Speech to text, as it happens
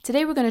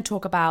Today we're going to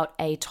talk about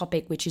a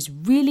topic which is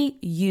really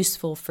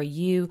useful for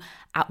you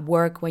at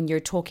work when you're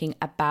talking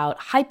about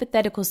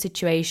hypothetical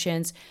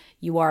situations.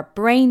 You are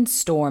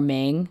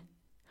brainstorming.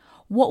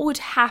 What would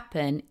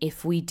happen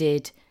if we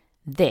did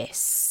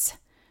this?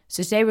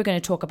 So today we're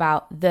going to talk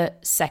about the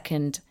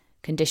second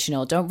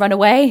conditional. Don't run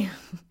away.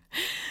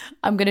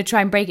 I'm going to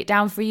try and break it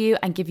down for you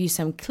and give you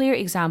some clear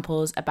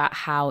examples about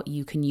how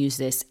you can use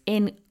this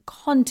in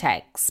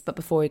context. But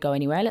before we go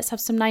anywhere, let's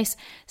have some nice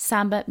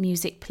samba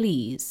music,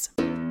 please.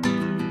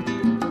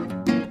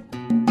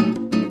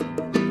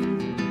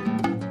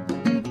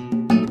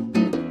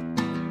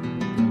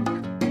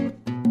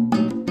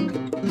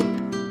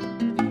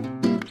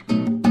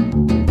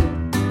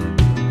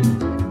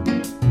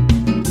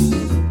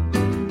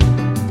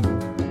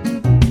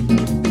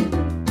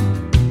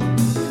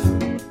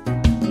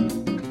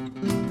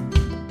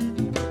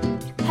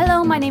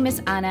 Hello, my name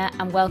is Anna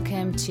and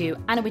welcome to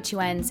Anna with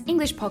UN's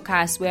English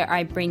podcast, where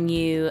I bring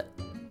you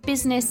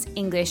business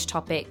English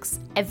topics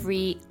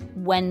every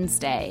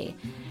Wednesday.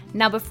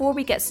 Now, before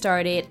we get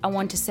started, I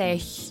want to say a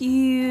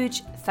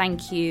huge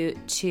thank you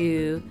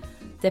to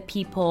the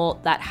people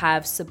that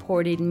have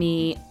supported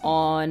me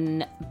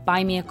on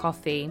Buy Me a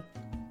Coffee.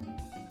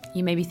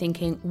 You may be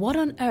thinking, what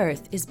on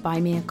earth is Buy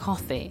Me a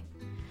Coffee?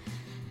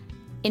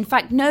 In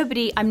fact,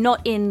 I'm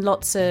not in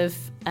lots of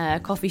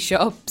coffee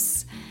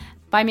shops.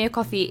 Buy Me a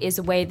Coffee is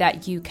a way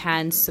that you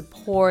can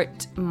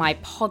support my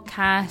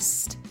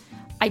podcast.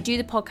 I do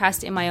the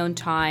podcast in my own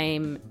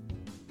time.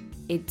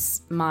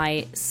 It's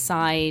my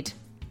side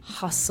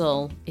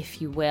hustle, if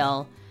you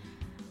will.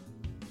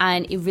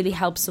 And it really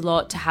helps a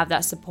lot to have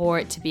that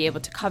support, to be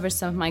able to cover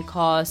some of my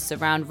costs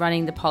around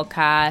running the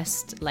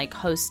podcast, like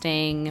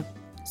hosting.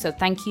 So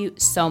thank you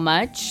so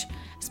much,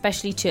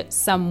 especially to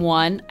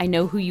someone. I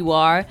know who you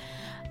are.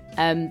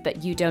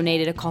 But you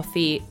donated a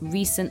coffee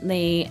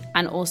recently,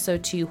 and also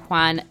to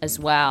Juan as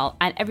well,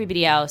 and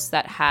everybody else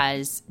that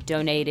has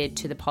donated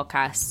to the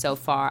podcast so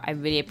far. I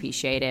really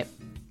appreciate it.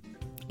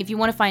 If you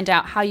want to find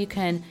out how you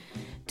can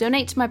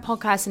donate to my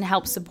podcast and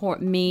help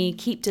support me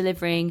keep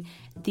delivering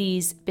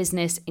these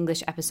business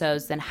English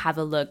episodes, then have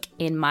a look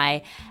in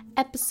my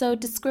episode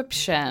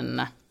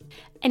description.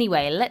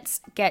 Anyway,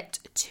 let's get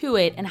to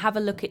it and have a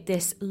look at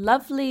this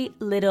lovely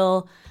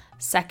little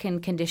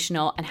second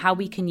conditional and how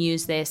we can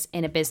use this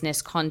in a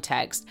business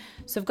context.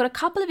 So I've got a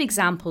couple of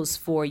examples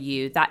for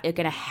you that are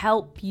going to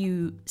help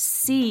you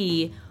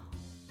see,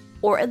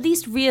 or at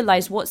least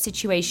realize, what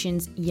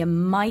situations you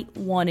might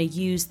want to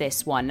use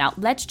this one. Now,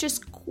 let's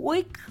just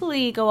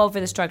quickly go over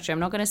the structure. I'm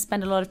not going to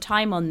spend a lot of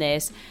time on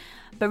this,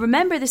 but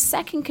remember the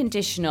second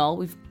conditional,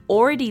 we've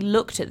already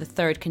looked at the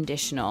third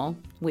conditional,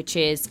 which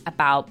is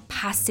about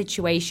past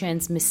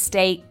situations,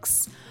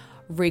 mistakes,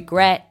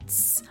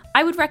 regrets.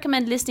 I would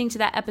recommend listening to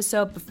that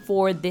episode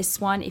before this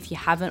one if you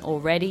haven't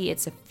already.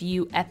 It's a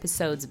few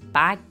episodes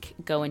back.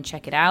 Go and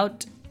check it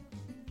out.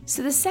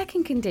 So the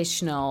second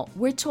conditional,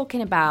 we're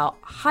talking about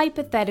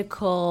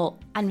hypothetical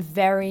and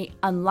very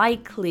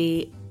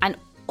unlikely and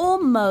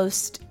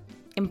almost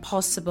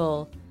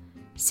impossible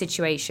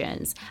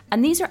situations.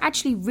 And these are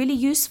actually really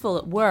useful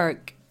at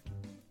work,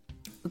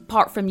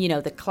 apart from,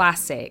 the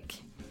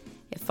classic.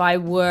 If I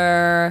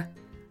were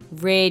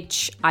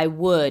rich, I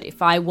would.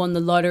 If I won the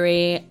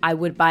lottery, I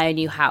would buy a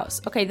new house.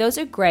 Okay, those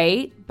are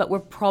great, but we're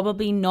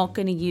probably not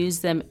going to use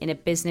them in a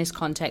business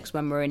context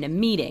when we're in a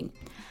meeting.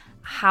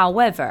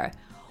 However,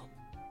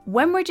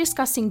 when we're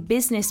discussing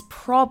business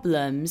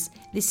problems,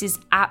 this is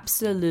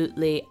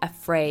absolutely a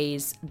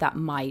phrase that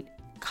might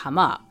come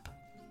up.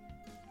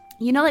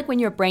 Like when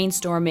you're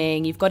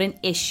brainstorming, you've got an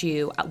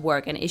issue at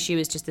work. An issue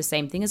is just the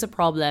same thing as a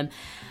problem.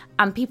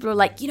 And people are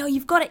like,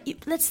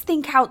 let's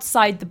think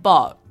outside the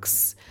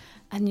box.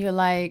 And you're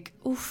like,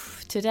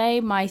 oof,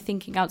 today my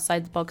thinking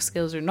outside the box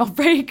skills are not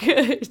very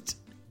good.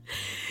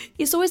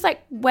 It's always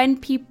like when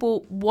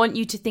people want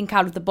you to think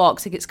out of the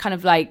box, it's kind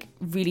of like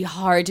really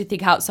hard to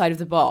think outside of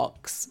the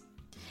box.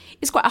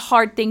 It's quite a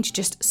hard thing to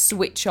just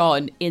switch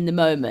on in the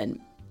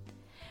moment.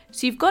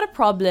 So you've got a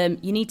problem,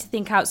 you need to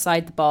think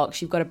outside the box,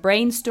 you've got a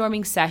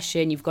brainstorming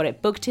session, you've got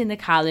it booked in the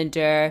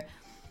calendar,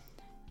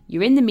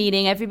 you're in the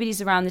meeting,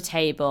 everybody's around the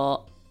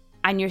table,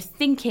 and you're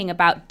thinking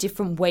about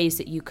different ways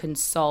that you can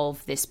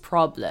solve this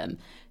problem.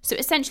 So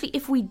essentially,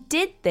 if we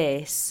did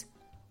this,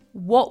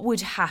 what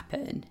would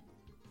happen?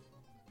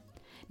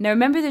 Now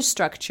remember the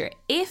structure.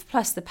 If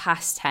plus the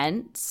past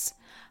tense,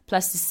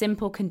 plus the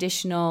simple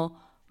conditional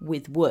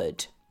with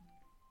would.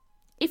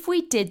 If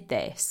we did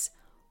this,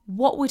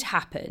 what would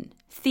happen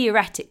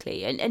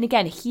theoretically? And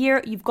again,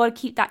 here you've got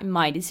to keep that in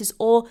mind. This is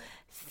all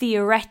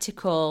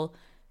theoretical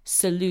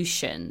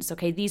solutions.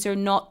 Okay, these are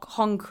not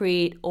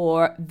concrete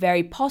or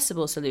very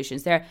possible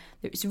solutions.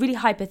 It's really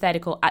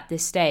hypothetical at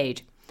this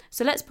stage.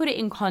 So let's put it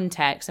in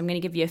context. I'm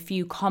going to give you a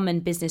few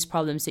common business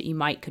problems that you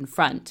might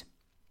confront.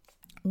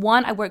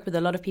 One, I work with a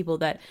lot of people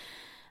that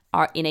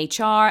are in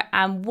HR,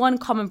 and one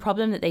common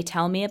problem that they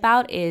tell me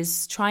about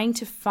is trying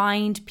to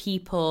find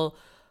people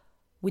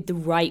with the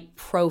right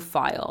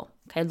profile.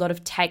 Okay, a lot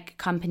of tech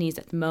companies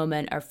at the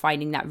moment are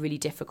finding that really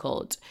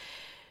difficult.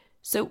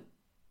 So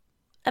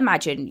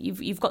imagine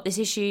you've got this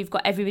issue, you've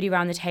got everybody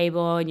around the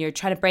table and you're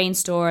trying to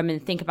brainstorm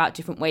and think about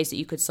different ways that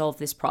you could solve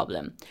this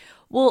problem.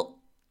 Well,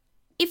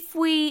 if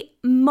we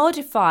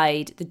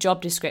modified the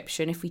job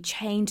description, if we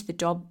changed the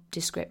job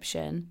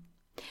description,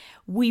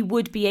 we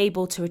would be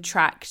able to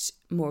attract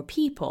more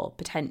people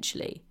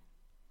potentially.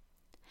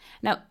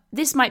 Now,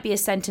 this might be a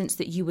sentence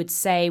that you would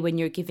say when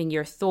you're giving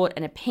your thought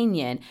and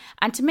opinion.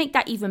 And to make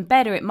that even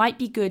better, it might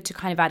be good to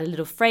kind of add a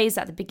little phrase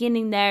at the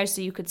beginning there.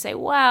 So you could say,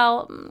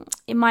 well,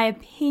 in my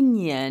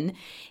opinion,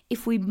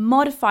 if we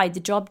modified the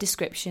job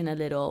description a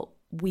little,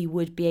 we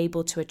would be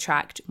able to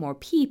attract more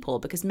people,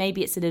 because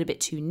maybe it's a little bit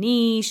too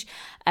niche.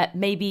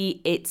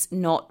 Maybe it's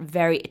not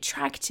very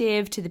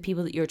attractive to the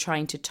people that you're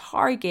trying to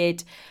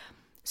target.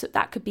 So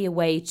that could be a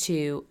way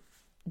to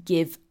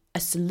give a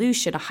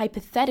solution, a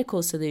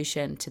hypothetical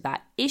solution to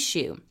that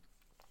issue.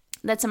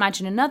 Let's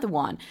imagine another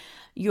one.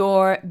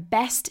 Your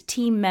best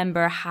team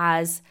member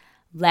has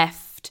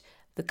left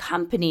the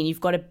company and you've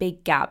got a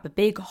big gap, a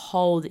big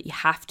hole that you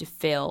have to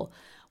fill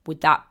with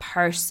that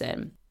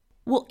person.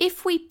 Well,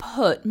 if we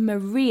put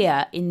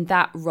Maria in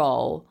that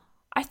role,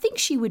 I think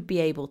she would be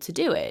able to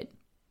do it.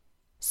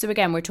 So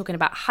again, we're talking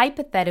about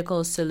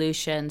hypothetical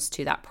solutions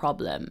to that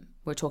problem.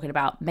 We're talking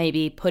about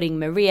maybe putting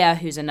Maria,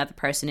 who's another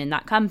person in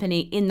that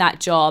company, in that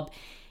job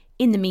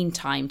in the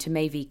meantime to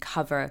maybe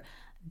cover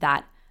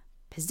that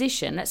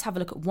position. Let's have a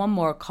look at one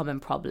more common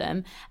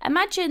problem.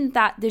 Imagine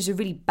that there's a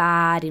really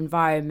bad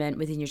environment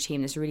within your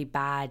team. There's a really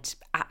bad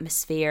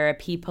atmosphere.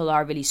 People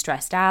are really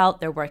stressed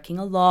out. They're working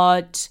a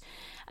lot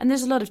and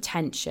there's a lot of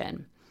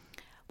tension.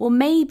 Well,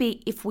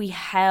 maybe if we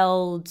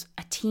held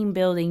a team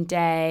building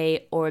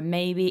day, or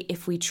maybe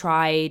if we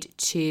tried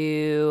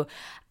to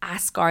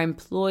ask our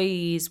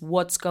employees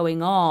what's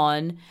going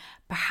on,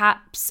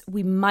 perhaps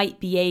we might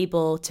be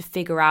able to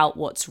figure out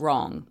what's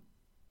wrong.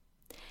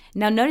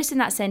 Now, notice in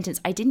that sentence,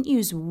 I didn't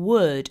use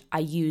would, I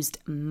used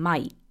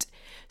might.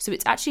 So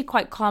it's actually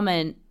quite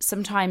common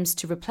sometimes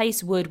to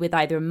replace would with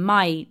either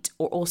might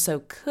or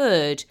also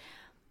could.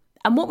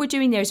 And what we're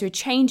doing there is we're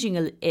changing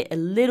it a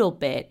little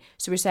bit.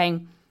 So we're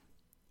saying,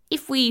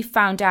 if we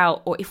found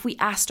out, or if we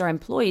asked our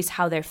employees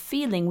how they're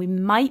feeling, we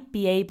might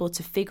be able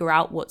to figure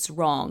out what's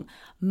wrong.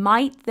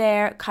 Might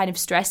there kind of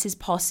stresses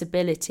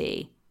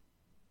possibility.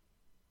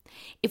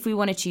 If we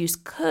wanted to use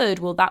could,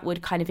 well, that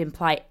would kind of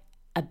imply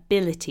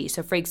ability.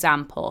 So for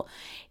example,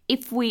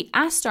 if we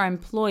asked our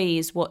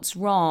employees what's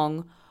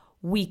wrong,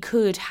 we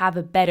could have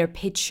a better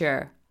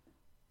picture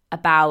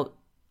about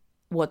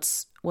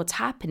what's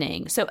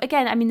happening. So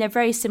again, I mean, they're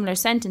very similar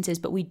sentences,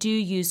 but we do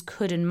use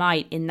could and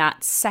might in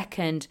that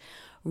second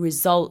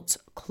result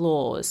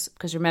clause,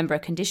 because remember, a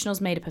conditional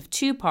is made up of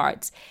two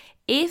parts: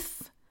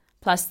 if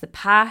plus the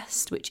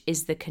past, which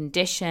is the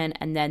condition,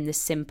 and then the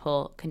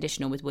simple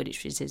conditional with would,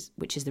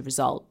 which is the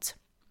result.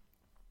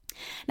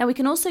 Now, we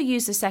can also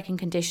use the second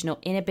conditional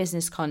in a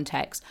business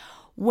context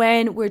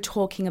when we're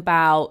talking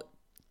about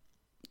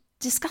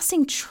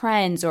discussing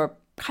trends or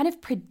kind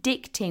of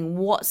predicting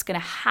what's going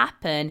to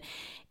happen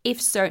if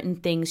certain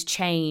things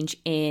change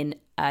in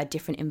a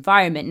different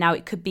environment. Now,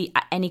 it could be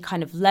at any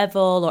kind of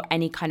level or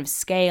any kind of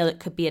scale. It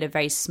could be at a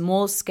very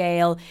small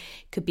scale.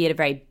 It could be at a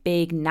very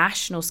big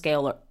national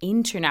scale or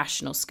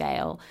international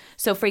scale.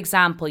 So, for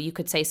example, you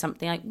could say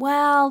something like,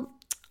 well,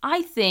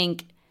 I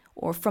think,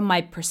 or from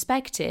my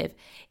perspective,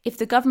 if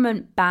the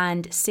government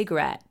banned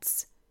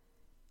cigarettes,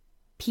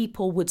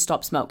 people would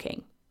stop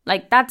smoking.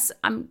 Like that's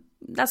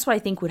what I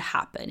think would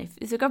happen.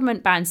 If the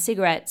government banned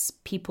cigarettes,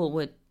 people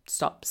would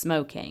stop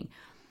smoking.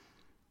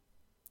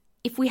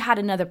 If we had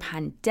another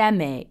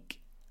pandemic,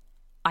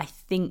 I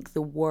think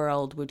the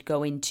world would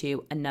go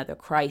into another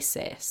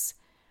crisis.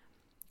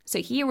 So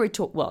here we're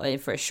talking, well,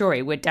 for sure,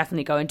 it would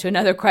definitely go into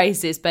another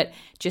crisis, but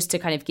just to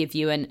kind of give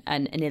you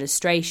an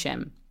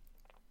illustration.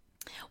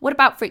 What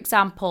about, for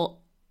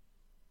example,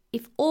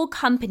 if all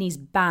companies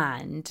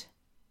banned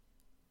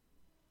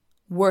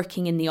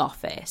working in the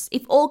office,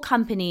 if all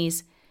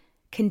companies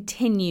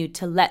continued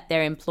to let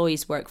their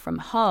employees work from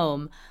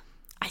home,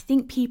 I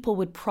think people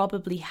would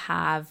probably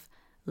have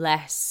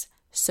less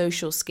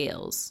social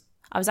skills.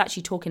 I was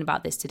actually talking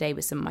about this today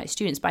with some of my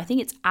students, but I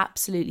think it's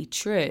absolutely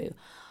true.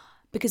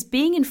 Because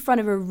being in front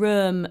of a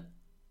room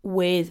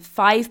with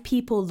 5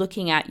 people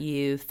looking at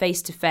you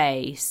face to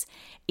face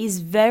is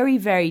very,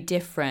 very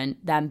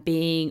different than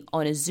being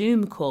on a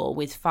Zoom call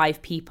with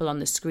 5 people on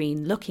the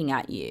screen looking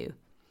at you.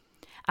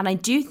 And I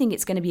do think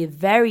it's going to be a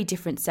very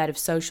different set of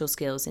social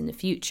skills in the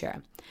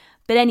future.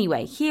 But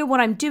anyway, here what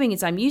I'm doing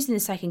is I'm using the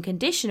second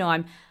conditional.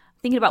 I'm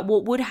thinking about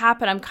what would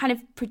happen. I'm kind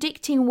of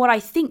predicting what I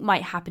think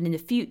might happen in the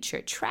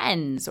future,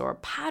 trends or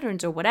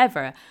patterns or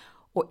whatever,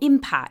 or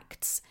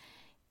impacts.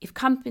 If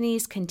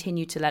companies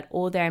continue to let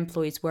all their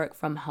employees work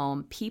from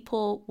home,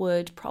 people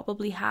would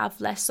probably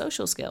have less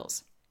social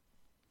skills.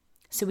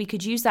 So we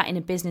could use that in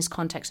a business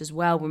context as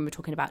well when we're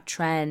talking about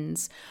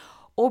trends,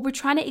 or we're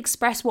trying to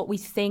express what we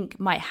think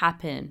might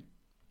happen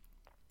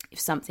if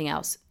something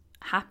else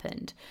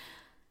happened.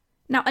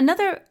 Now,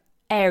 another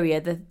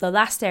area, the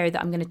last area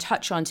that I'm going to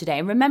touch on today,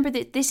 and remember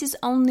that this is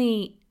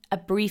only a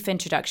brief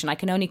introduction. I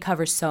can only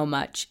cover so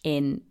much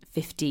in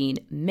 15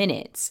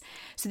 minutes.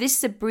 So this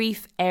is a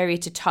brief area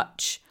to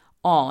touch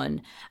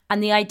on.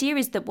 And the idea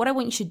is that what I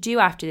want you to do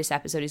after this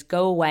episode is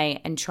go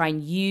away and try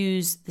and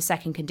use the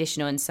second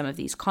conditional in some of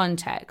these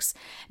contexts.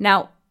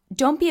 Now,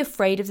 don't be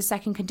afraid of the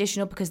second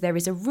conditional because there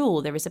is a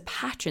rule, there is a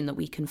pattern that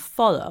we can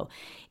follow.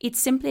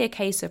 It's simply a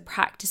case of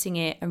practicing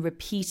it and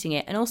repeating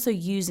it and also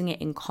using it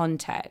in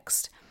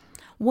context.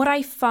 What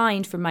I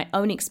find from my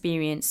own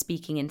experience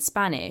speaking in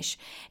Spanish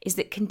is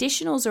that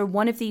conditionals are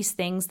one of these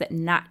things that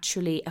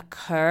naturally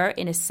occur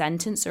in a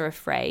sentence or a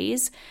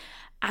phrase.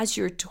 As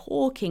you're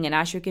talking and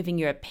as you're giving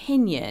your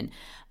opinion,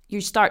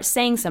 you start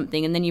saying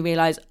something and then you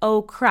realize,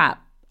 oh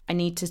crap, I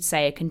need to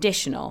say a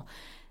conditional.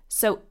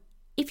 So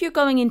if you're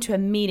going into a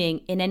meeting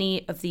in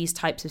any of these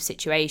types of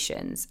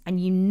situations and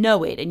you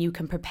know it and you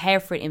can prepare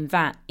for it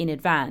in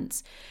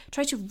advance,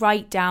 try to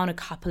write down a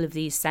couple of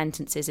these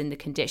sentences in the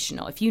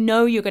conditional. If you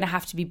know you're going to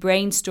have to be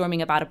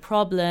brainstorming about a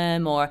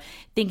problem or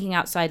thinking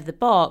outside of the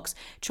box,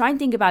 try and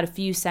think about a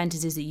few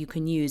sentences that you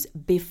can use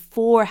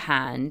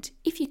beforehand,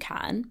 if you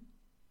can.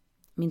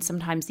 I mean,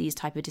 sometimes these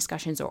type of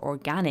discussions are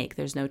organic.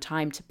 There's no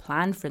time to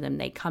plan for them.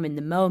 They come in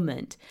the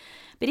moment.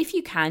 But if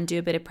you can do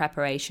a bit of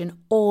preparation,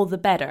 all the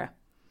better.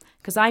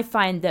 Because I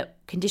find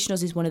that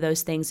conditionals is one of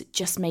those things that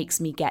just makes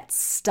me get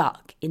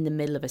stuck in the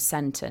middle of a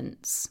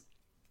sentence.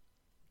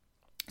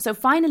 So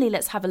finally,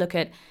 let's have a look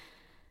at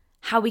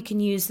how we can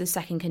use the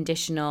second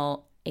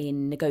conditional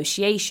in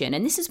negotiation.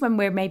 And this is when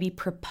we're maybe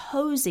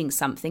proposing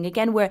something.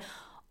 Again, we're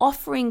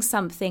offering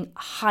something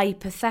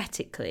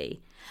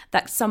hypothetically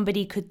that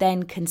somebody could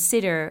then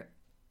consider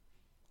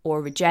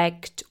or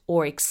reject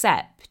or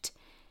accept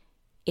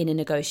in a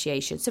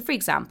negotiation. So for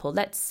example,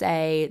 let's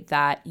say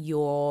that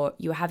you're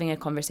having a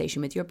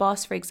conversation with your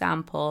boss, for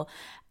example,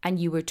 and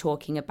you were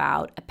talking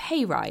about a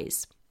pay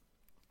rise.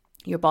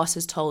 Your boss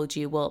has told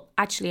you, well,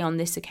 actually on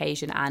this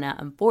occasion, Anna,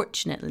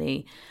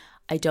 unfortunately,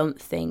 I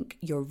don't think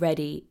you're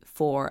ready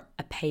for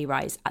a pay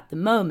rise at the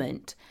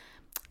moment.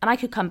 And I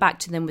could come back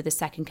to them with a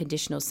second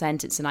conditional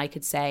sentence and I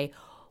could say,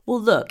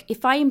 well, look,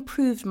 if I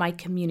improved my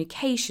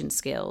communication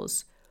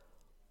skills,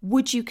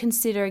 would you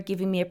consider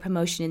giving me a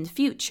promotion in the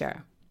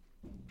future?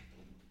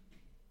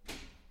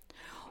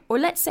 Or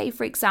let's say,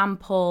 for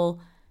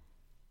example,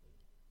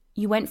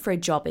 you went for a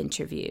job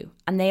interview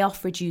and they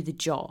offered you the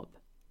job.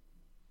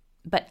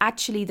 But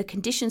actually the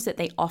conditions that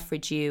they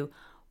offered you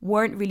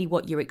weren't really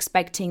what you're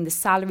expecting. The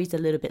salary's a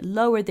little bit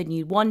lower than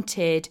you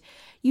wanted.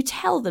 You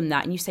tell them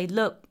that and you say,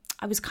 look,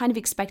 I was kind of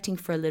expecting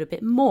for a little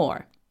bit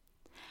more.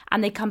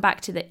 And they come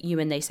back to you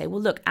and they say,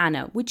 well, look,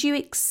 Anna, would you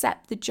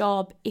accept the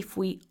job if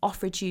we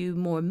offered you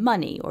more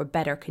money or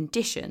better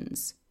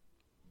conditions?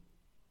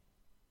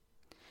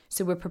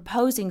 So we're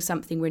proposing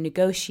something, we're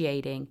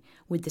negotiating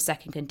with the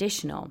second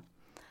conditional.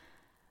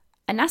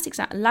 And last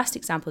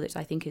example that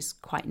I think is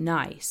quite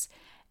nice.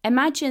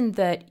 Imagine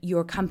that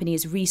your company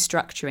is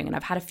restructuring, and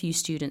I've had a few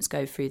students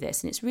go through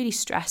this, and it's really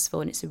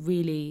stressful and it's a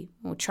really,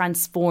 well,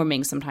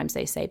 transforming, sometimes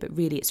they say, but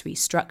really it's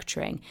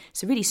restructuring.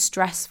 It's a really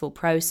stressful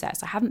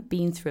process. I haven't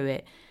been through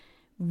it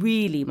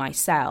really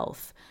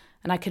myself,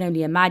 and I can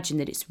only imagine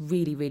that it's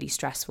really, really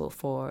stressful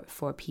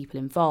for people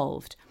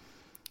involved.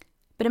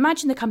 But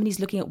imagine the company's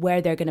looking at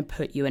where they're going to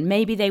put you, and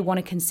maybe they want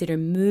to consider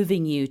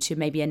moving you to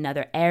maybe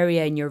another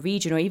area in your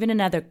region or even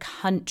another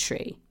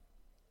country.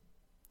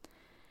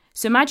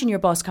 So imagine your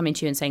boss coming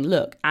to you and saying,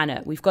 look,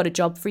 Anna, we've got a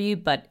job for you,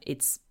 but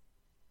it's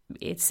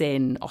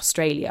in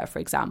Australia, for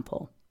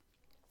example.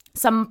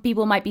 Some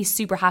people might be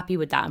super happy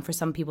with that, and for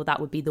some people that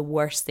would be the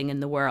worst thing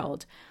in the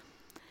world.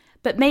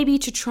 But maybe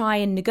to try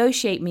and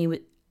negotiate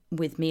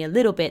with me a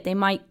little bit, they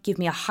might give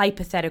me a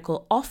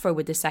hypothetical offer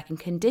with the second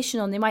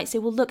conditional, and they might say,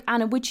 well, look,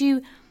 Anna, would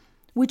you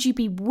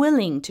be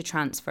willing to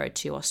transfer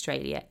to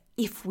Australia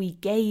if we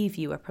gave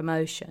you a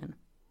promotion?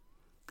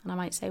 And I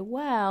might say,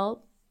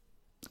 well,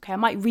 okay, I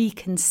might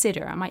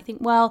reconsider. I might think,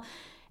 well,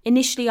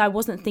 initially I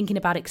wasn't thinking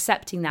about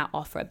accepting that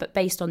offer, but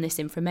based on this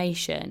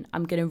information,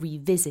 I'm going to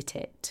revisit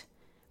it.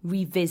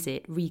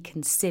 Revisit,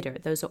 reconsider.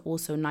 Those are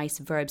also nice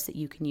verbs that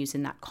you can use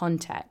in that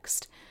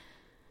context.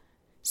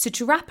 So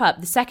to wrap up,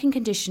 the second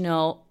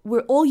conditional,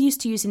 we're all used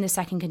to using the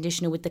second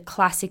conditional with the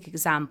classic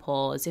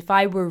examples. If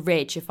I were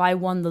rich, if I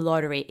won the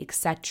lottery,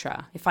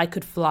 etc., if I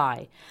could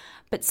fly.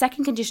 But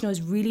second conditional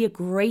is really a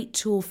great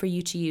tool for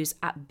you to use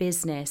at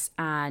business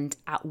and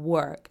at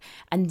work.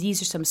 And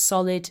these are some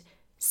solid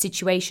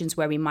situations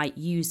where we might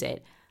use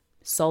it.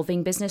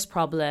 Solving business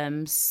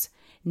problems,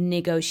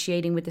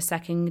 negotiating with the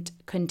second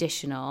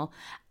conditional,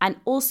 and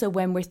also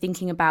when we're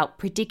thinking about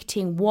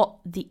predicting what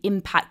the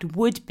impact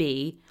would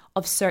be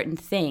of certain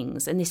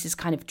things. And this is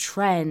kind of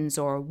trends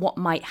or what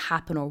might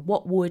happen or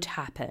what would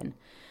happen.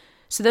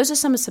 So those are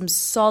some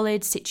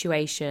solid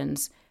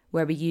situations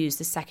where we use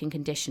the second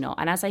conditional.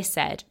 And as I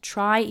said,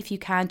 try if you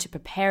can to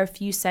prepare a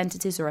few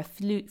sentences or a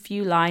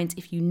few lines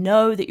if you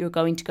know that you're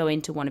going to go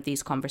into one of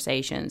these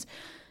conversations.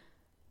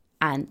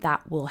 And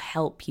that will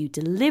help you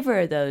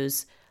deliver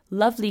those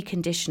lovely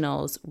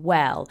conditionals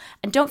well.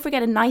 And don't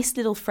forget a nice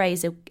little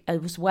phrase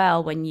as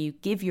well when you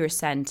give your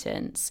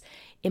sentence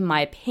in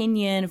my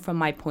opinion, from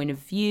my point of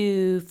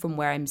view, from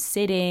where I'm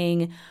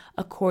sitting,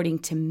 according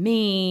to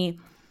me.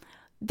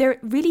 They're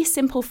really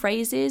simple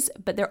phrases,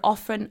 but they're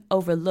often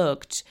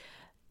overlooked.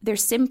 They're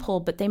simple,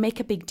 but they make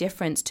a big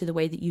difference to the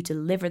way that you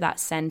deliver that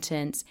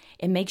sentence.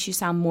 It makes you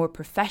sound more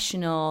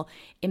professional.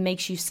 It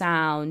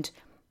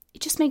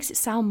just makes it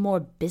sound more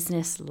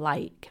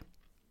business-like.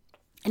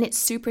 And it's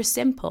super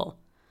simple.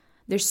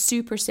 They're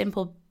super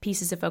simple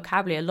pieces of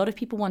vocabulary. A lot of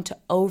people want to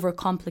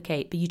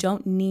overcomplicate, but you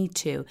don't need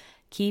to.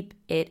 Keep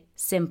it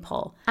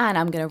simple. And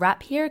I'm going to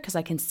wrap here because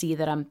I can see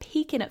that I'm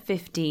peaking at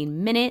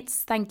 15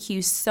 minutes. Thank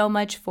you so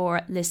much for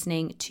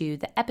listening to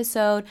the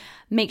episode.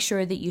 Make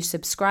sure that you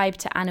subscribe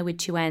to Anna with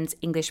Two N's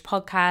English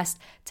podcast.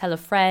 Tell a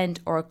friend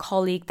or a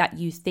colleague that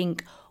you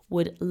think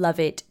would love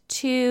it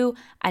too.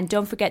 And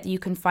don't forget that you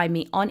can find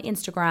me on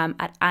Instagram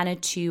at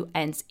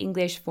Anna2Ns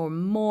English for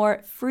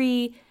more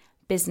free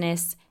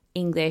business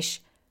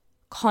English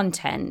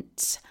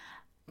content.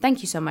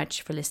 Thank you so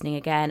much for listening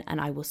again, and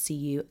I will see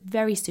you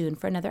very soon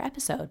for another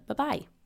episode. Bye-bye.